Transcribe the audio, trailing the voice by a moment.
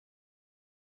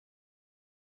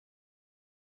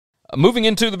Moving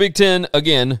into the Big Ten,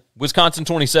 again, Wisconsin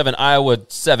 27, Iowa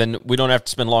 7. We don't have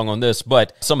to spend long on this,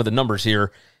 but some of the numbers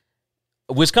here.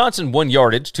 Wisconsin won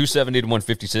yardage, 270 to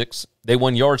 156. They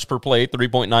won yards per play,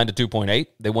 3.9 to 2.8.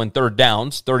 They won third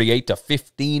downs, 38 to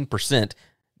 15%.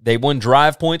 They won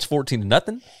drive points, 14 to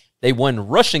nothing. They won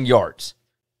rushing yards.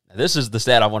 Now, this is the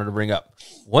stat I wanted to bring up.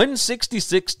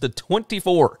 166 to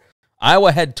 24.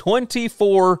 Iowa had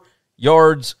 24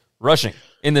 yards rushing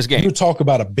in this game. You talk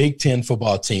about a Big Ten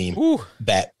football team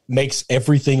that makes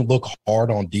everything look hard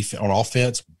on defense, on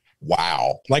offense.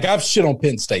 Wow. Like, I've shit on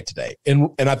Penn State today,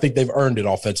 and I think they've earned it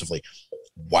offensively.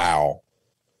 Wow.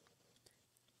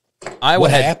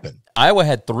 What happened? Iowa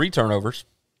had 3 turnovers.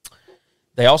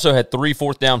 They also had 3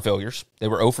 fourth down failures. They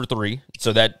were 0 for 3,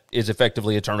 so that is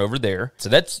effectively a turnover there. So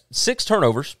that's 6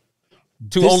 turnovers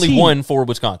to only 1 for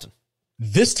Wisconsin.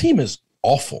 This team is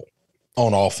awful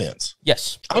on offense.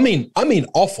 Yes. I mean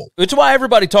awful. It's why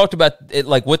everybody talked about it,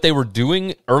 like what they were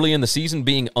doing early in the season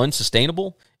being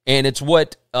unsustainable. And it's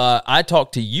what I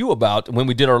talked to you about when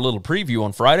we did our little preview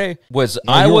on Friday, was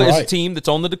Iowa is a team that's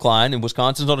on the decline and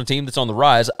Wisconsin's on a team that's on the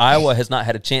rise. Iowa has not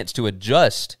had a chance to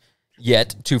adjust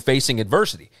yet to facing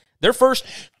adversity. Their first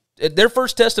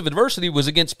test of adversity was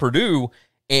against Purdue,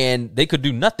 and they could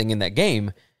do nothing in that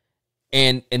game.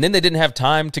 And then they didn't have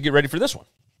time to get ready for this one.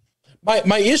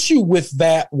 My issue with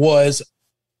that was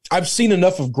I've seen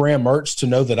enough of Graham Mertz to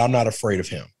know that I'm not afraid of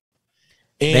him.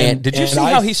 Man, did you see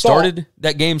how he started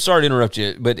that game? Sorry to interrupt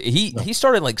you, but he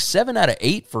started like 7 out of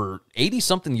 8 for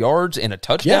 80-something yards and a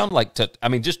touchdown.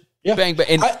 Yeah. Bang, bang.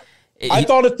 And I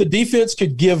thought if the defense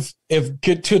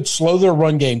could slow their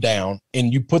run game down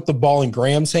and you put the ball in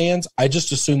Graham's hands, I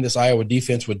just assumed this Iowa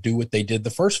defense would do what they did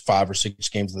the first 5 or 6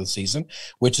 games of the season,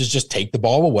 which is just take the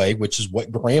ball away, which is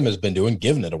what Graham has been doing,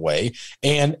 giving it away,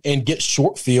 and get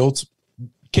short fields,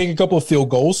 kick a couple of field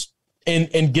goals,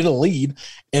 and get a lead.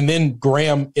 And then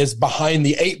Graham is behind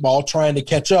the 8 ball trying to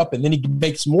catch up, and then he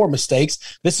makes more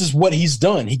mistakes. This is what he's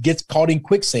done. He gets caught in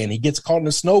quicksand. He gets caught in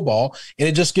a snowball, and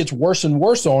it just gets worse and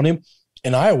worse on him.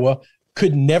 And Iowa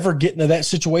could never get into that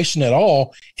situation at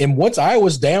all. And once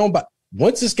Iowa's down, but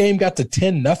once this game got to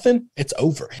 10-0, it's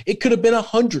over. It could have been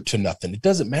 100-0. It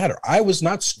doesn't matter. Iowa's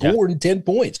not scoring 10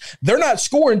 points. They're not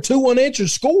scoring 2 unanswered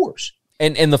scores.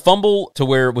 And the fumble to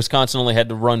where Wisconsin only had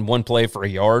to run 1 play for a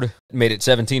yard made it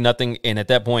 17-0. And at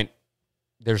that point,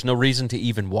 there's no reason to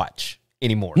even watch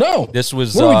anymore. No. This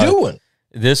was what are we doing?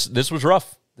 This was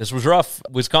rough. This was rough.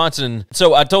 Wisconsin.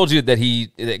 So I told you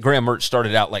that Graham Mertz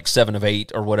started out like 7 of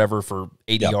 8 or whatever for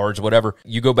 80 yards, whatever.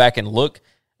 You go back and look.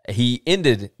 He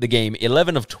ended the game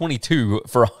 11 of 22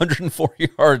 for 104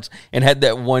 yards and had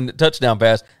that 1 touchdown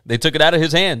pass. They took it out of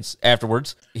his hands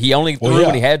afterwards. He only threw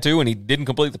when he had to, and he didn't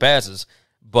complete the passes.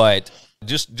 But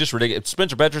just ridiculous.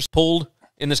 Spencer Petras pulled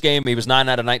in this game. He was 9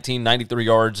 out of 19, 93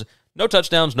 yards. No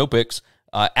touchdowns, no picks.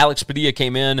 Alex Padilla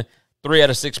came in, 3 out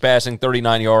of 6 passing,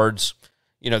 39 yards.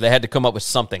 They had to come up with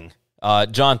something.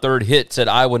 John Third said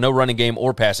Iowa, no running game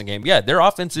or passing game. Yeah, their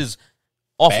offense is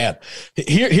awful. Bad.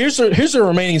 Here's the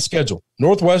remaining schedule.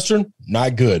 Northwestern,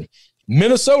 not good.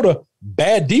 Minnesota,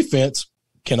 bad defense.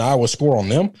 Can Iowa score on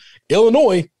them?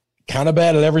 Illinois, kind of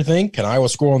bad at everything. Can Iowa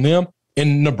score on them?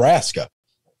 And Nebraska.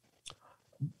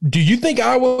 Do you think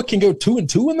Iowa can go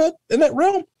 2-2 in that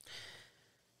realm?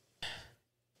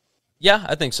 Yeah,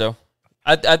 I think so.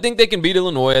 I think they can beat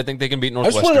Illinois. I think they can beat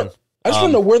Northwestern. I just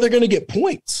want to know where they're going to get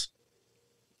points.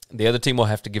 The other team will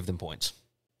have to give them points.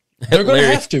 They're going to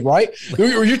have to, right?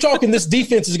 You're talking this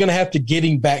defense is going to have to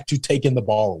getting back to taking the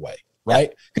ball away,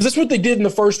 right? Because that's what they did in the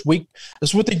first week.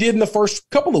 That's what they did in the first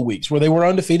couple of weeks where they were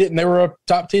undefeated and they were a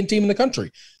top 10 team in the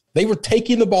country. They were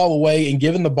taking the ball away and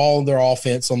giving the ball in their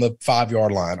offense on the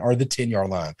 5-yard line or the 10-yard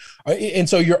line. And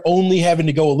so you're only having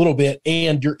to go a little bit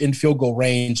and you're in field goal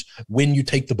range when you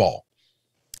take the ball.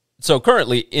 So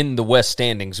currently in the West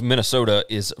standings, Minnesota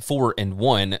is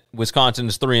 4-1, Wisconsin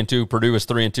is 3-2, Purdue is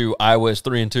 3-2, Iowa is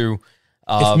 3-2.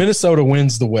 If Minnesota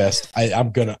wins the West, I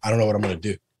don't know what I'm gonna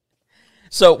do.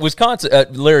 So Wisconsin,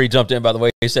 Larry jumped in, by the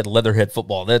way. He said Leatherhead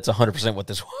football. That's 100% what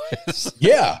this was.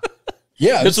 Yeah.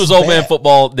 This was old man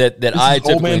football that I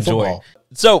typically enjoy.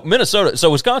 Football. So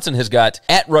Wisconsin has got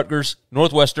at Rutgers,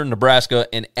 Northwestern, Nebraska,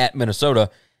 and at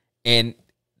Minnesota, and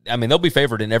I mean they'll be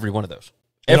favored in every one of those.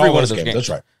 Every one of those games.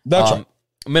 That's right.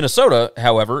 Minnesota,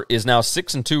 however, is now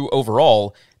 6-2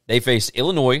 overall. They face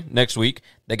Illinois next week.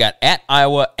 They got at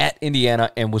Iowa, at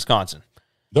Indiana, and Wisconsin.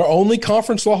 Their only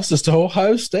conference losses to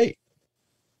Ohio State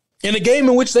in a game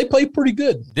in which they played pretty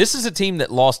good. This is a team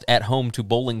that lost at home to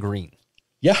Bowling Green.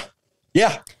 Yeah.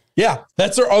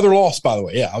 That's their other loss, by the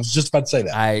way. Yeah, I was just about to say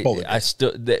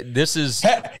that. This is.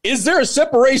 Is there a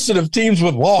separation of teams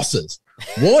with losses?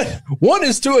 One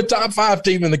is to a top 5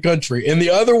 team in the country, and the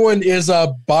other one is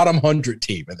a bottom 100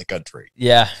 team in the country.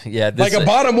 Yeah. Like a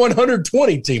bottom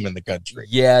 120 team in the country.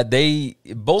 Yeah,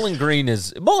 Bowling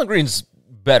Green's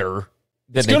better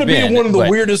than it's going to be one of the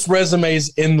weirdest resumes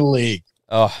in the league.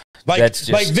 Oh, like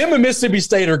them and Mississippi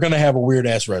State are going to have a weird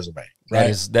ass resume.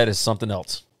 Right? That is something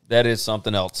else. That is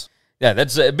something else. Yeah,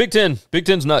 that's Big Ten. Big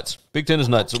Ten's nuts. Big Ten is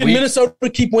nuts. Can Minnesota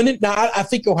keep winning? Now, I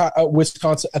think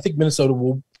Wisconsin. I think Minnesota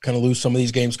will kind of lose some of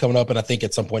these games coming up, and I think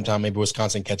at some point in time, maybe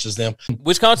Wisconsin catches them.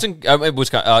 Minnesota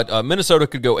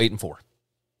could go 8-4.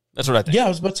 That's what I think. Yeah, I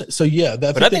was about to say. So yeah,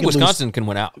 but I think Wisconsin can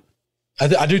win out.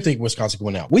 I do think Wisconsin can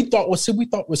win out. We thought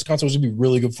Wisconsin was going to be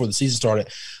really good before the season started.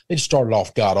 They just started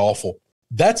off god awful.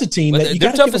 That's a team that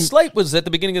their toughest slate was at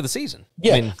the beginning of the season.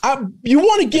 Yeah, you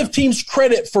want to give teams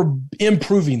credit for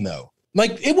improving, though.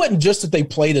 Like, it wasn't just that they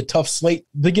played a tough slate.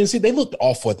 They looked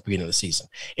awful at the beginning of the season,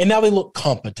 and now they look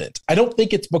competent. I don't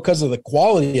think it's because of the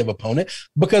quality of opponent,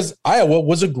 because Iowa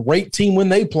was a great team when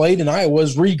they played, and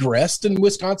Iowa's regressed, and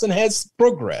Wisconsin has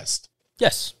progressed.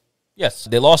 Yes.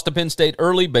 They lost to Penn State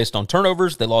early based on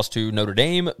turnovers. They lost to Notre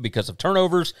Dame because of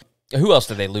turnovers. Who else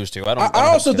did they lose to? I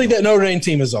also think that Notre Dame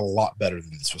team is a lot better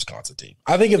than this Wisconsin team.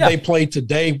 I think if they played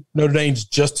today, Notre Dame's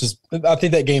just as – I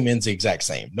think that game ends the exact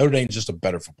same. Notre Dame's just a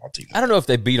better football team. I don't know if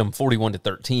they beat them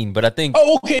 41-13, but I think –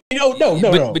 Oh, okay.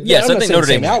 No. But yes, I think Notre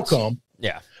Dame wins. Outcome.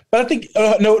 Yeah. But I think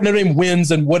Notre Dame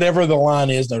wins, and whatever the line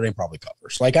is, Notre Dame probably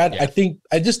covers. Like, I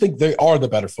just think they are the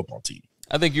better football team.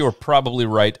 I think you are probably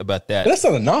right about that. But that's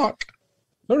not a knock.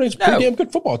 Notre Dame's a pretty damn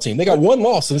good football team. They got one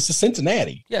loss, and it's to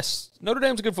Cincinnati. Yes. Notre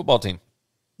Dame's a good football team.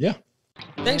 Yeah.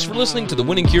 Thanks for listening to the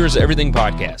Winning Cures Everything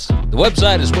podcast. The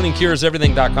website is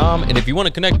winningcureseverything.com, and if you want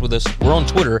to connect with us, we're on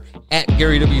Twitter at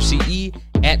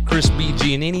GaryWCE, at Chris B.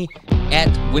 Giannini, at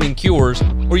Winning Cures,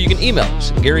 or you can email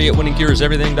us, Gary at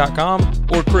winningcureseverything.com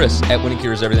or Chris at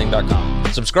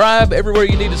winningcureseverything.com. Subscribe everywhere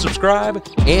you need to subscribe,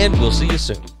 and we'll see you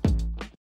soon.